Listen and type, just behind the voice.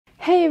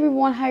Hey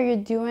everyone, how you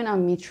doing?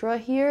 I'm Mitra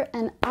here,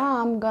 and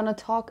I'm gonna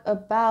talk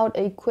about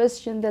a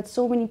question that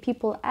so many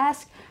people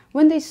ask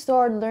when they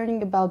start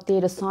learning about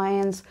data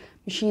science,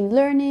 machine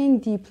learning,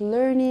 deep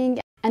learning,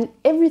 and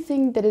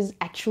everything that is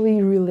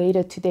actually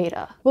related to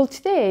data. Well,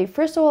 today,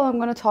 first of all, I'm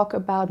gonna talk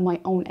about my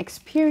own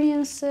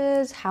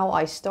experiences, how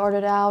I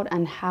started out,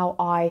 and how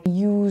I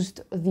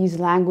used these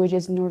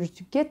languages in order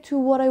to get to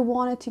what I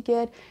wanted to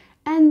get.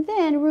 And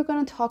then we're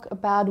going to talk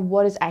about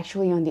what is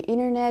actually on the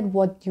internet,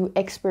 what do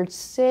experts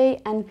say,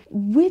 and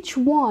which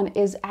one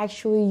is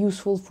actually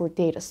useful for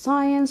data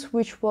science,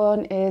 which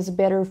one is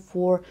better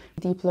for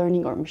deep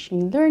learning or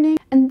machine learning.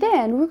 And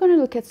then we're going to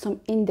look at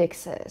some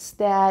indexes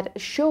that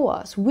show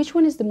us which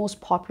one is the most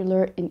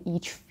popular in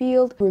each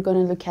field. We're going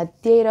to look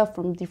at data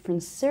from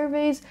different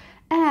surveys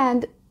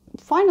and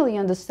finally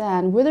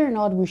understand whether or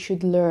not we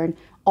should learn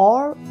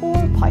R or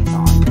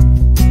Python.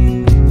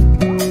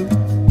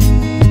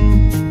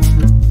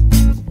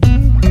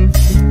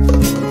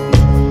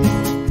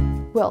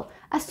 Well,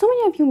 as so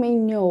many of you may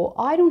know,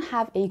 I don't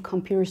have a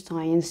computer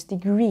science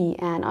degree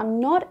and I'm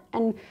not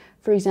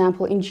for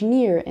example,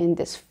 engineer in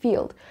this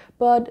field.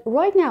 But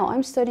right now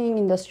I'm studying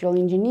industrial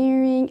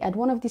engineering at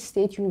one of the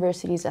state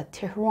universities at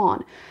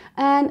Tehran.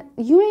 And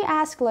you may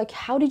ask, like,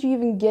 how did you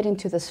even get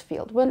into this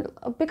field? Well,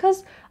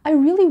 because I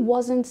really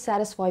wasn't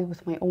satisfied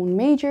with my own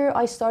major,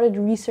 I started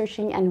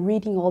researching and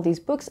reading all these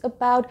books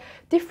about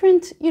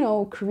different,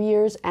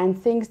 careers and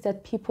things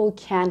that people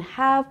can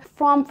have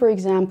from, for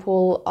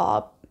example,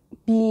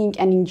 being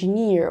an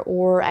engineer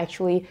or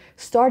actually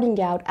starting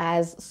out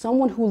as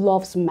someone who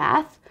loves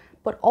math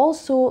but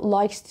also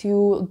likes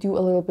to do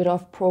a little bit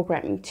of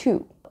programming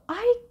too.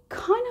 I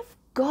kind of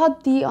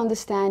got the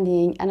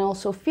understanding and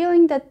also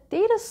feeling that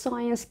data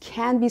science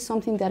can be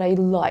something that I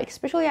like,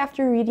 especially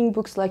after reading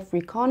books like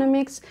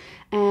Freakonomics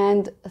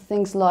and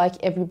things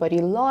like Everybody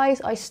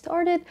Lies. I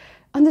started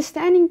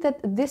understanding that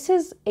this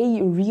is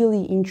a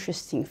really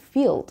interesting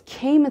field.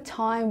 Came a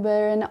time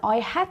when I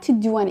had to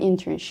do an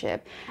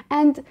internship,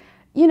 and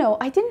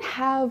I didn't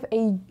have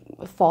a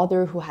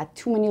father who had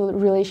too many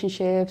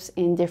relationships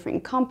in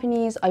different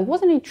companies. I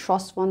wasn't a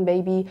trust fund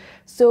baby.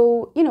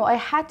 So, I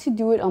had to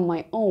do it on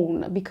my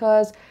own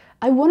because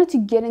I wanted to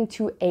get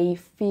into a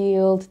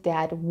field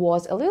that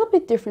was a little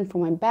bit different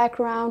from my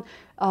background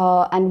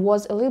and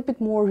was a little bit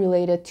more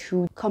related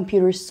to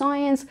computer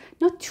science.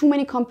 Not too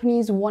many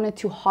companies wanted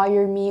to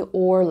hire me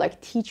or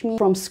teach me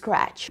from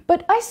scratch.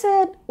 But I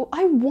said,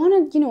 I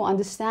wanted,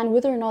 understand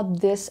whether or not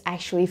this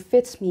actually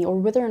fits me or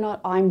whether or not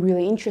I'm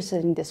really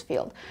interested in this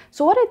field.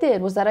 So what I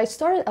did was that I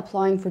started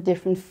applying for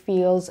different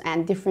fields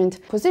and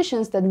different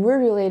positions that were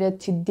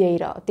related to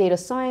data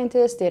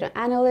scientists, data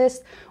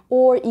analysts,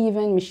 or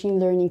even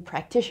machine learning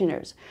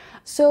practitioners.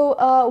 So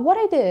what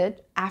I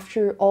did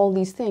after all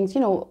these things,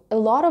 a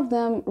lot of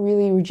them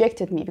really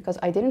rejected me because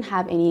I didn't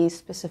have any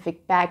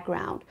specific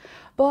background.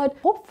 But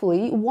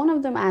hopefully one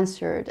of them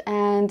answered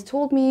and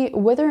told me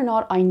whether or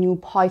not I knew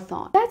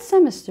Python. That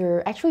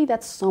semester, actually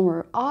that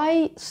summer,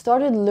 I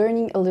started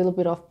learning a little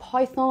bit of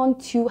Python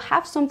to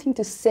have something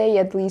to say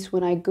at least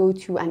when I go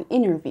to an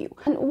interview.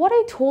 And what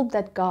I told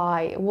that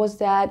guy was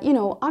that,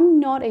 I'm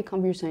not a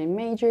computer science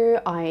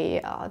major.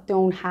 I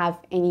don't have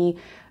any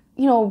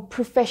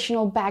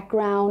professional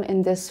background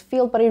in this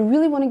field, but I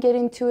really want to get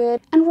into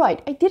it. And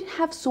right, I didn't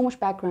have so much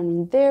background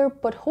in there,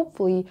 but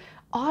hopefully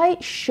I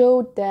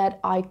showed that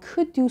I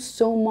could do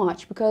so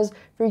much because,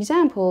 for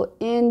example,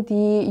 in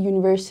the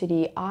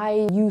university,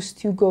 I used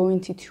to go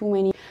into too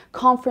many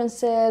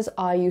conferences.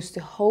 I used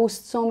to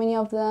host so many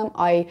of them.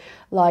 I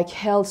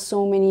held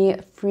so many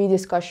free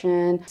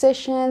discussion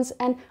sessions,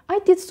 and I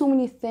did so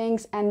many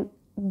things, and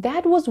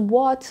that was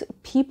what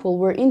people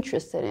were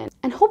interested in.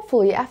 And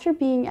hopefully after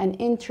being an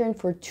intern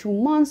for 2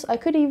 months, I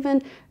could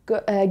even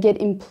get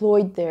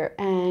employed there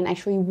and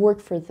actually work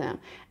for them.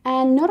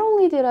 And not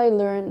only did I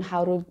learn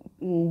how to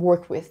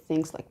work with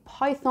things like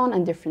Python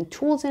and different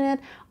tools in it,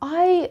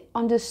 I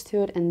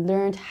understood and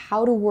learned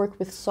how to work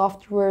with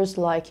softwares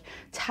like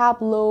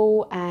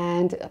Tableau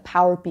and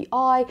Power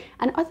BI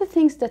and other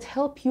things that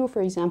help you,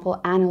 for example,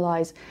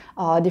 analyze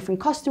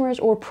different customers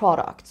or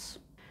products.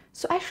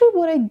 So actually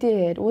what I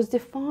did was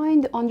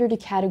defined under the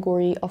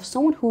category of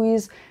someone who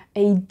is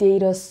a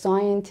data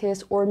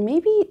scientist or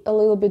maybe a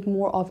little bit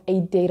more of a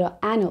data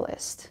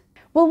analyst.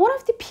 Well, one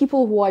of the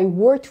people who I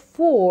worked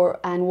for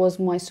and was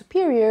my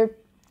superior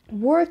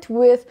worked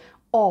with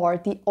R,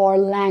 the R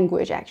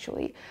language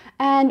actually.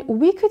 And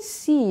we could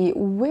see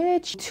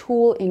which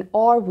tool in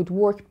R would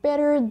work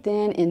better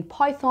than in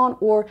Python,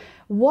 or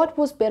what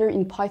was better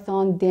in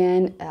Python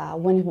than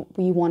when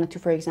we wanted to,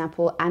 for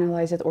example,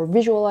 analyze it or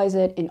visualize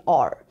it in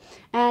R.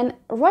 And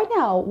right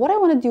now, what I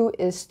want to do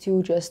is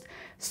to just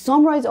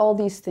summarize all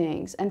these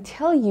things and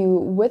tell you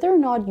whether or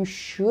not you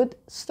should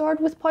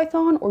start with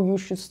Python or you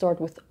should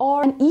start with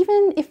R. And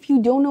even if you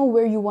don't know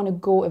where you want to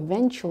go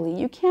eventually,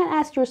 you can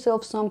ask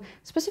yourself some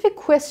specific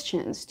questions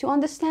questions to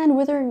understand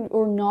whether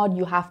or not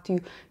you have to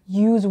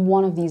use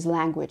one of these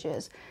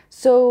languages.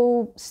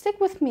 So stick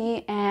with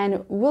me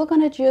and we're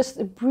gonna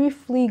just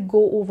briefly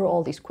go over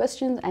all these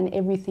questions and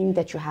everything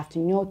that you have to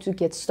know to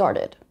get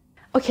started.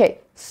 Okay,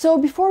 so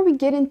before we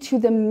get into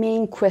the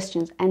main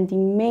questions and the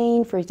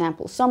main, for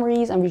example,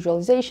 summaries and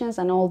visualizations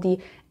and all the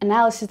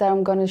analysis that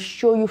I'm going to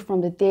show you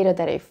from the data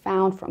that I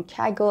found from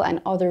Kaggle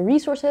and other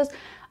resources,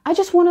 I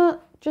just want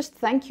to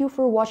thank you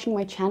for watching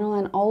my channel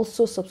and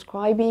also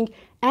subscribing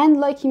and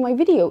liking my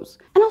videos.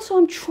 And also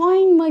I'm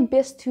trying my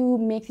best to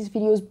make these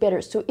videos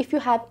better. So if you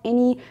have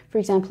any, for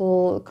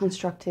example,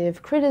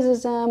 constructive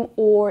criticism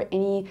or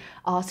any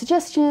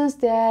suggestions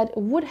that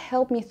would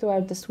help me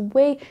throughout this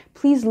way,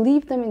 please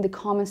leave them in the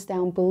comments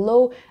down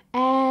below.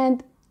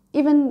 And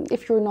even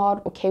if you're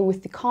not okay with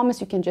the comments,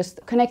 you can just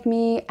connect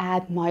me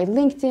at my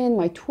LinkedIn,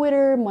 my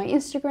Twitter, my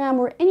Instagram,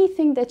 or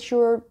anything that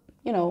you're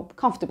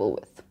comfortable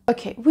with.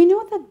 Okay, we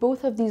know that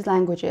both of these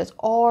languages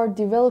are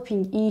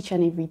developing each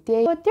and every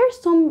day, but there's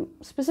some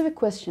specific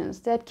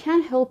questions that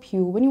can help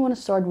you when you want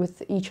to start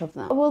with each of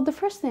them. Well, the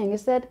first thing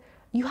is that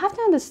you have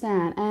to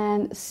understand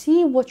and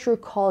see what your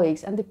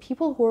colleagues and the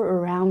people who are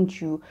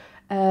around you,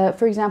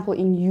 for example,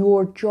 in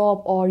your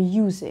job are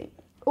using.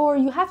 Or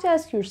you have to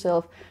ask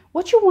yourself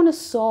what you want to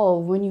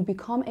solve when you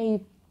become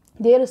a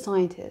data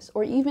scientist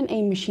or even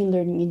a machine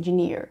learning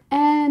engineer.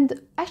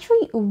 And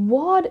actually,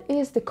 what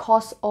is the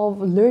cost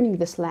of learning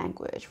this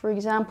language? For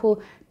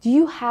example, do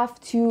you have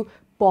to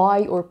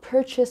buy or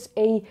purchase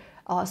a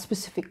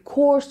specific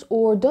course,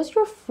 or does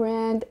your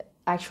friend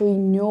actually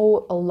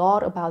know a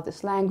lot about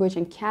this language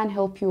and can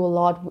help you a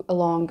lot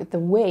along the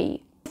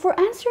way? For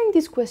answering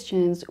these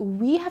questions,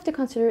 we have to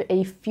consider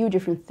a few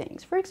different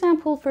things. For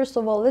example, first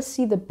of all, let's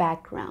see the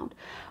background.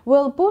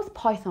 Well, both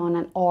Python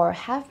and R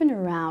have been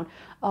around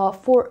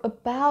for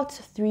about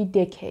 3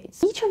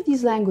 decades. Each of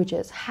these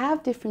languages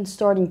have different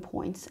starting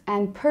points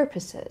and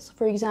purposes.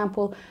 For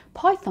example,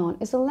 Python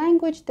is a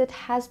language that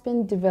has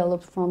been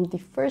developed from the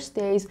first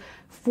days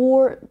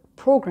for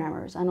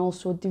programmers and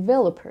also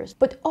developers.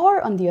 But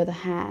R, on the other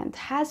hand,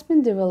 has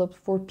been developed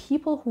for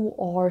people who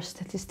are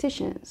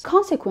statisticians.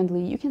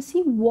 Consequently, you can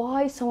see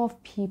why some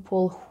of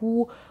people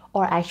who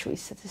are actually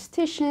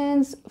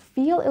statisticians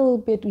feel a little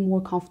bit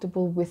more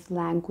comfortable with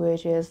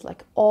languages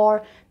like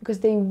R, because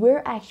they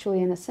were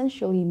actually and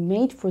essentially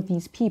made for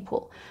these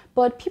people.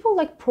 But people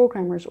like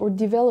programmers or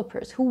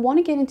developers who want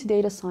to get into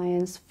data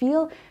science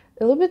feel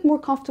a little bit more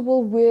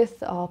comfortable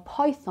with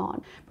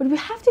Python. But we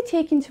have to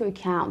take into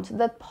account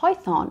that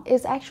Python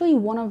is actually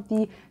one of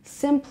the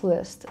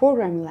simplest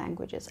programming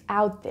languages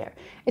out there.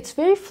 It's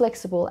very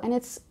flexible and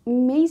it's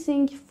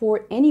amazing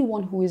for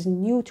anyone who is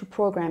new to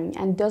programming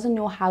and doesn't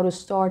know how to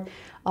start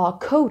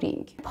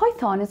coding.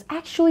 Python is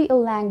actually a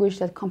language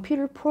that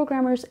computer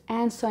programmers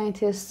and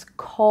scientists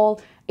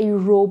call a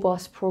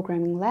robust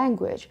programming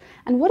language.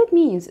 And what it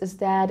means is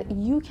that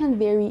you can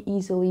very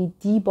easily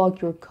debug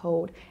your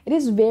code. It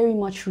is very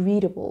much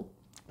readable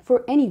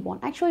for anyone.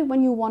 Actually,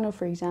 when you want to,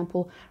 for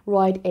example,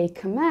 write a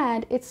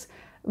command, it's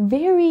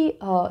very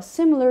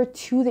similar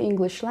to the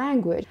English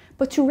language.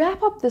 But to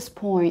wrap up this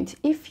point,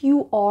 if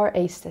you are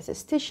a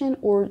statistician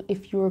or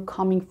if you're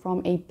coming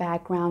from a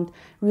background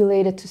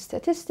related to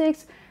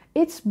statistics,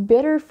 it's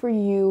better for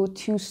you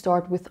to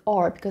start with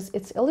R because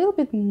it's a little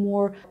bit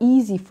more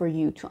easy for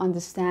you to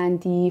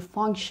understand the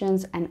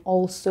functions and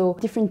also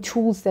different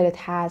tools that it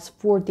has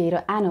for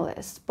data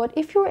analysts. But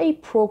if you're a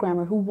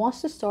programmer who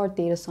wants to start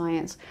data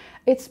science,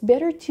 it's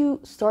better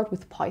to start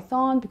with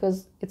Python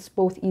because it's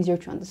both easier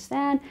to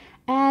understand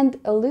and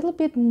a little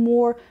bit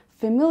more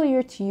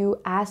familiar to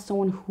you as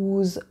someone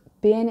who's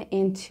been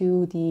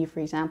into the,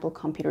 for example,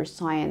 computer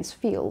science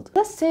field.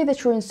 Let's say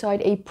that you're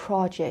inside a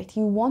project.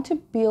 You want to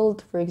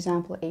build, for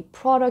example, a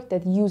product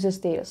that uses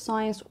data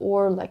science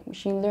or like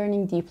machine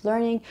learning, deep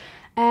learning,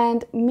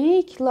 and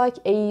make like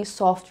a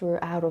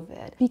software out of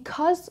it.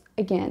 Because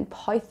again,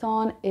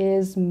 Python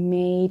is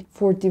made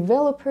for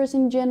developers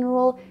in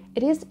general,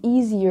 it is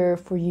easier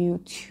for you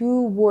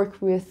to work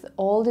with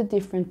all the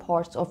different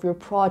parts of your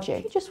project.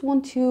 If you just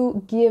want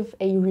to give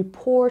a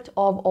report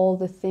of all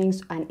the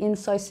things and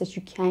insights that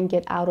you can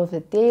get out of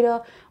the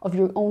data of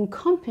your own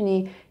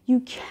company,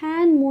 you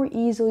can more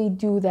easily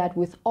do that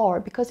with R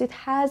because it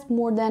has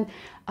more than,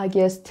 I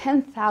guess,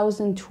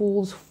 10,000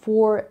 tools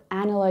for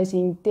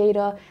analyzing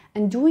data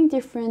and doing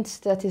different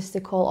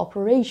statistical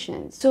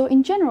operations. So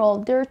in general,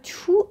 there are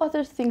 2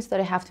 other things that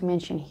I have to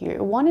mention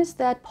here. One is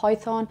that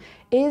Python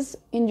is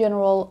in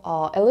general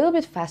a little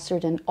bit faster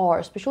than R,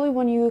 especially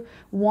when you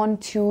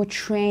want to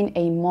train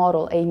a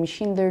model, a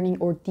machine learning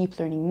or deep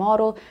learning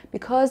model,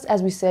 because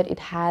as we said, it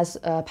has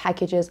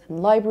packages and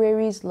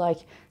libraries like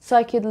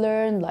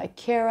scikit-learn, like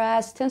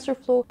Keras,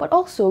 TensorFlow. But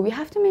also we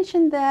have to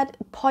mention that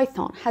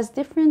Python has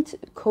different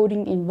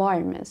coding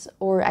environments,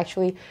 or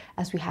actually,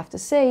 as we have to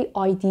say,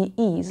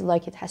 IDEs,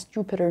 like it has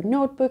Jupyter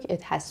Notebook,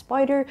 it has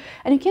Spider,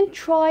 and you can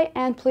try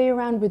and play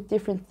around with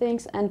different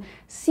things and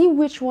see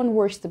which one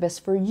works the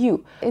best for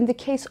you. In the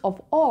case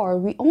of R,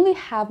 we only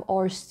have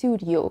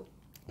RStudio.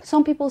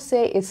 Some people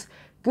say it's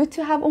good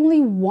to have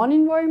only one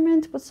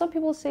environment, but some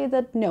people say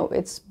that no,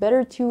 it's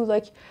better to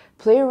like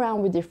play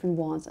around with different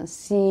ones and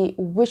see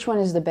which one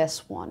is the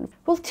best one.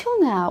 Well,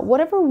 till now,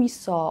 whatever we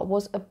saw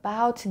was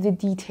about the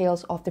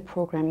details of the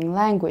programming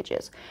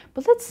languages.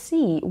 But let's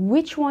see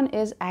which one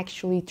is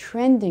actually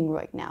trending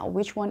right now,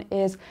 which one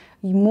is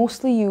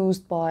mostly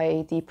used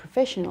by the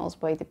professionals,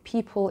 by the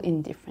people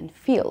in different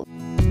fields.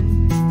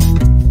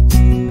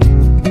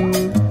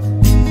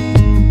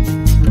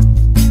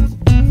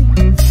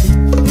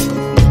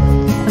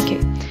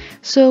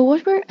 So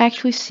what we're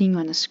actually seeing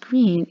on the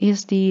screen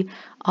is the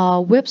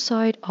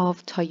website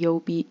of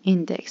TIOBE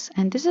Index,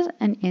 and this is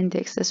an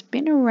index that's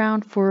been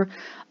around for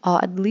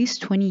at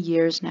least 20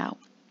 years now.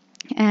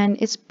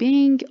 And it's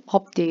being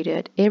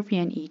updated every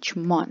and each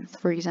month.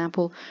 For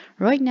example,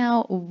 right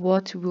now,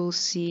 what we'll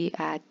see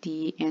at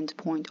the end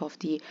point of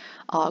the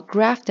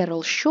graph that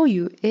I'll show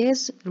you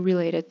is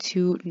related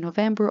to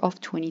November of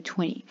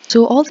 2020.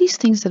 So all these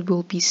things that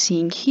we'll be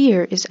seeing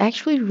here is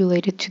actually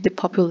related to the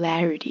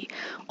popularity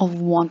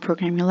of one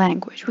programming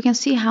language. We can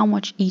see how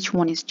much each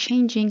one is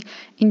changing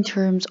in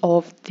terms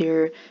of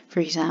their,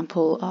 for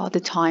example, the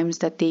times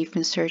that they've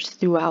been searched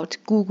throughout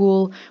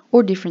Google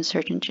or different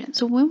search engines.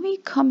 So when we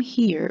come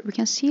here, we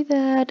can see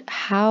that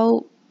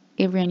how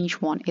every and each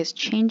one is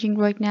changing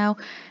right now.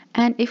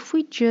 And if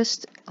we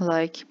just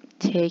like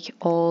take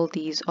all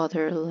these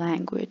other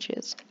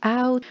languages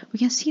out, we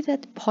can see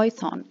that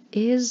Python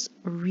is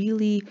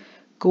really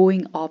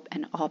going up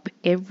and up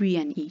every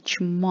and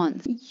each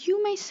month.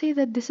 You may say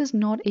that this is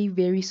not a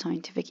very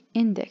scientific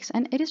index,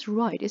 and it is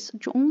right. It's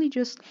only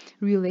just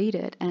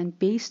related and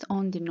based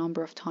on the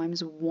number of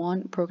times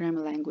one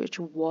programming language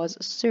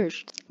was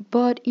searched.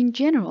 But in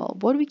general,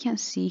 what we can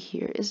see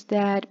here is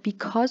that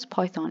because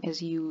Python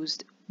is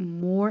used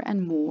more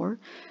and more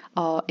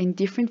in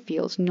different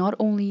fields, not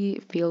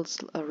only fields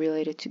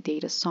related to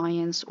data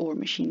science or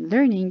machine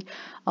learning,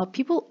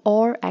 people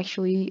are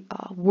actually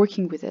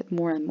working with it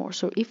more and more.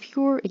 So if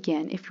you're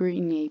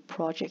in a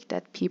project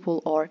that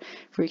people are,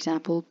 for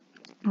example,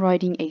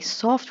 writing a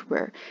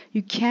software,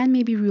 you can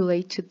maybe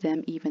relate to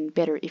them even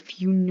better if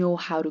you know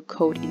how to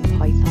code in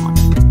Python.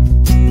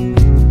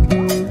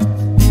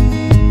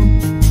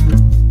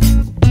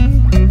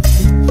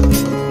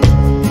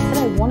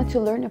 To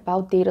learn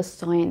about data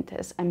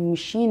scientists and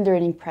machine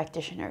learning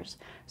practitioners.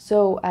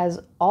 So as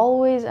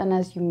always, and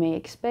as you may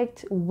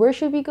expect, where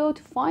should we go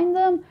to find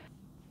them?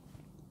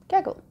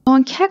 Kaggle.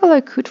 On Kaggle,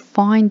 I could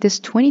find this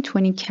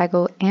 2020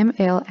 Kaggle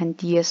ML and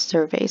DS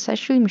survey. It's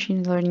actually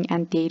machine learning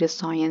and data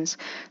science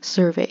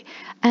survey.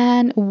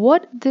 And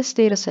what this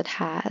dataset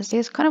has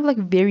is kind of like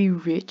very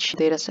rich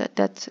dataset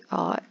that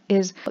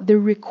is the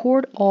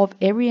record of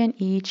every and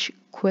each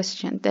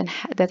question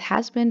that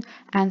has been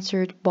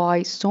answered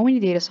by so many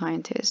data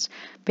scientists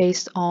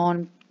based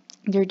on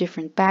their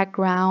different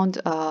background,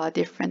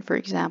 different, for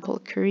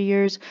example,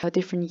 careers,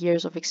 different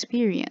years of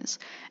experience.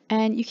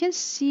 And you can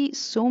see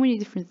so many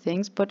different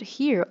things, but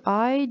here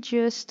I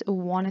just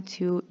wanted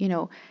to,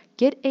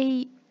 get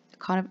a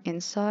kind of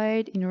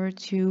insight in order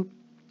to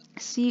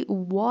see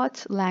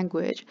what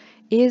language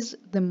is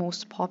the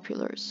most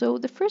popular. So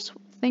the first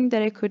thing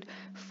that I could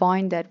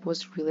find that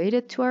was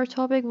related to our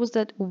topic was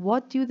that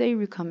what do they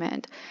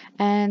recommend?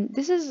 And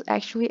this is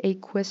actually a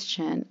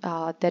question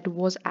that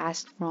was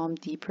asked from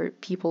the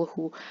people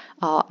who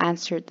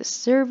answered the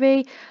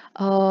survey,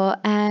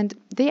 and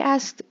they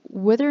asked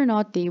whether or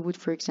not they would,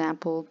 for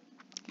example,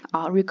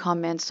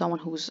 recommend someone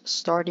who's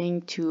start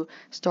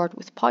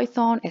with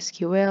Python,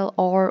 SQL,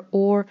 R,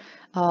 or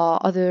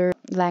other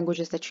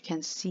languages that you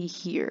can see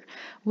here.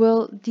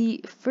 Well,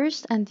 the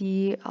first and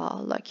the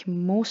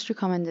most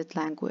recommended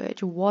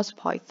language was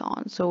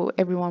Python. So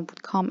everyone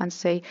would come and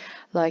say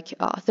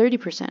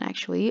 30%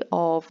 actually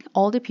of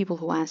all the people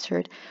who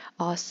answered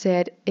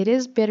said it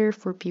is better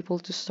for people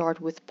to start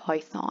with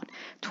Python,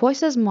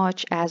 twice as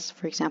much as,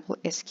 for example,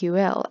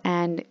 SQL,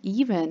 and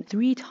even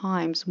 3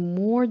 times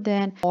more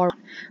than R.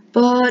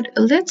 But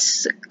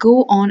let's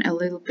go on a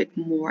little bit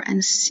more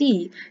and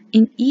see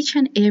in each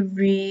and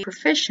every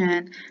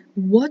profession,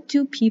 what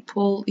do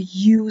people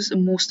use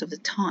most of the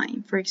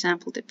time? For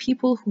example, the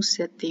people who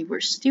said they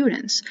were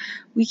students,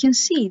 we can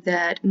see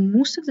that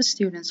most of the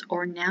students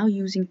are now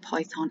using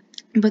Python,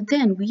 but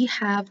then we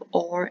have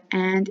R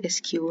and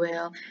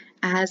SQL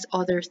as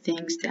other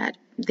things that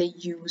they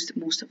used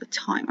most of the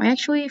time. I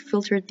actually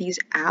filtered these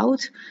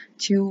out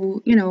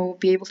to,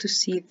 be able to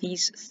see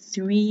these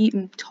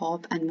 3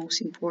 top and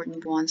most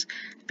important ones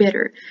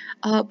better.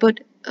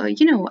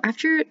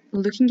 After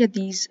looking at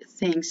these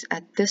things,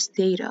 at this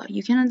data,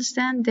 you can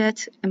understand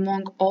that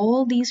among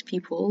all these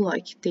people,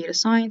 like data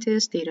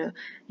scientists, data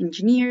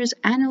engineers,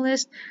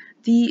 analysts,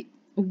 the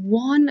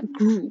one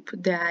group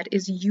that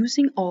is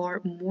using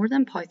R more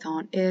than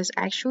Python is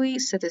actually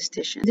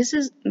statisticians. This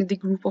is the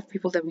group of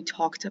people that we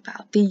talked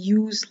about. They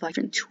use like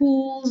different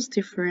tools,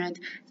 different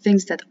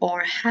things that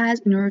R has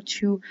in order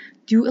to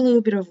do a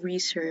little bit of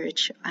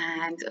research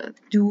and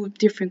do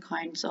different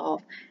kinds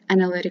of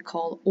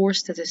analytical or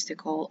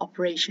statistical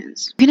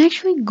operations. You can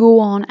actually go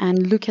on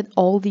and look at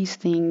all these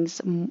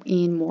things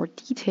in more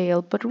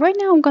detail, but right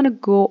now I'm going to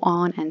go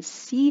on and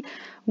see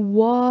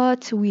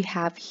what we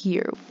have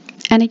here.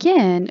 And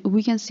again,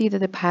 we can see that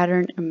the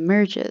pattern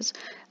emerges.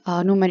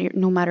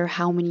 No matter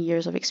how many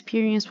years of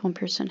experience one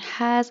person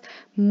has,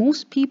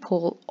 most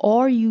people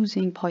are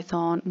using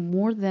Python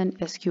more than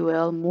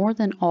SQL, more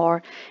than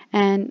R.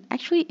 And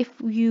actually, if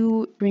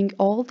you bring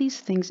all these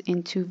things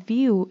into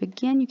view,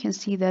 again, you can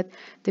see that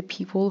the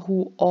people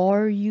who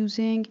are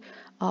using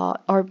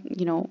are,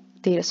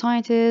 data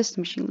scientists,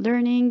 machine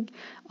learning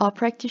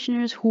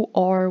practitioners who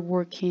are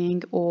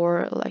working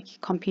or like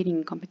competing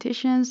in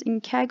competitions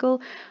in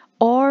Kaggle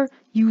are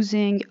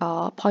using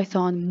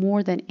Python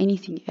more than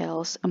anything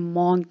else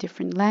among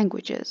different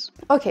languages.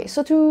 Okay,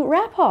 so to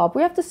wrap up,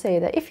 we have to say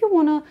that if you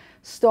want to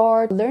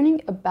start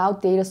learning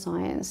about data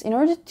science in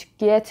order to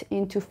get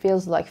into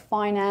fields like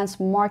finance,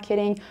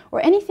 marketing,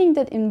 or anything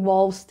that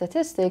involves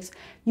statistics,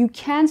 you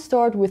can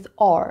start with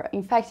R.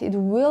 In fact, it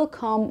will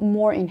come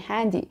more in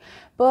handy.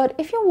 But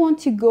if you want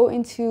to go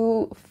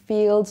into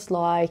fields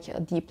like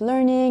deep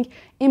learning,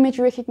 image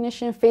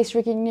recognition, face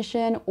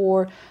recognition,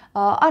 or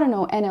I don't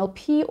know,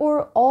 NLP,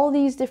 or all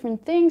these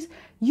different things,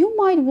 you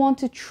might want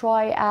to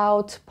try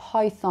out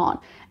Python.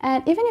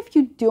 And even if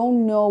you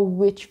don't know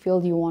which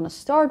field you want to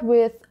start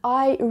with,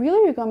 I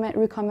really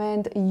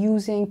recommend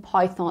using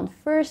Python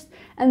first,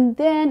 and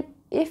then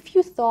if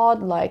you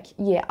thought like,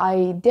 yeah,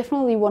 I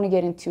definitely want to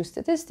get into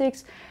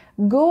statistics,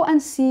 go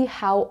and see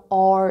how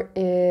R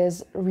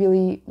is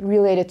really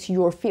related to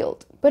your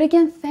field. But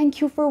again,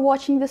 thank you for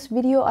watching this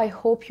video. I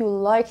hope you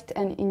liked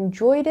and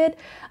enjoyed it.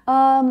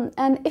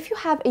 And if you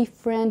have a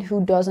friend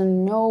who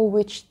doesn't know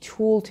which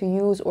tool to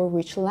use or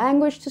which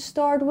language to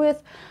start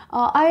with,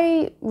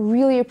 I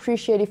really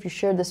appreciate if you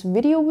share this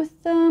video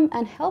with them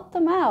and help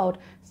them out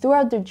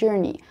throughout their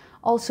journey.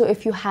 Also,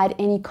 if you had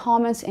any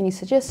comments, any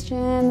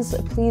suggestions,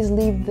 please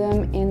leave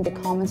them in the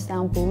comments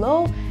down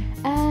below,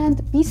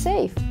 and be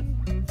safe.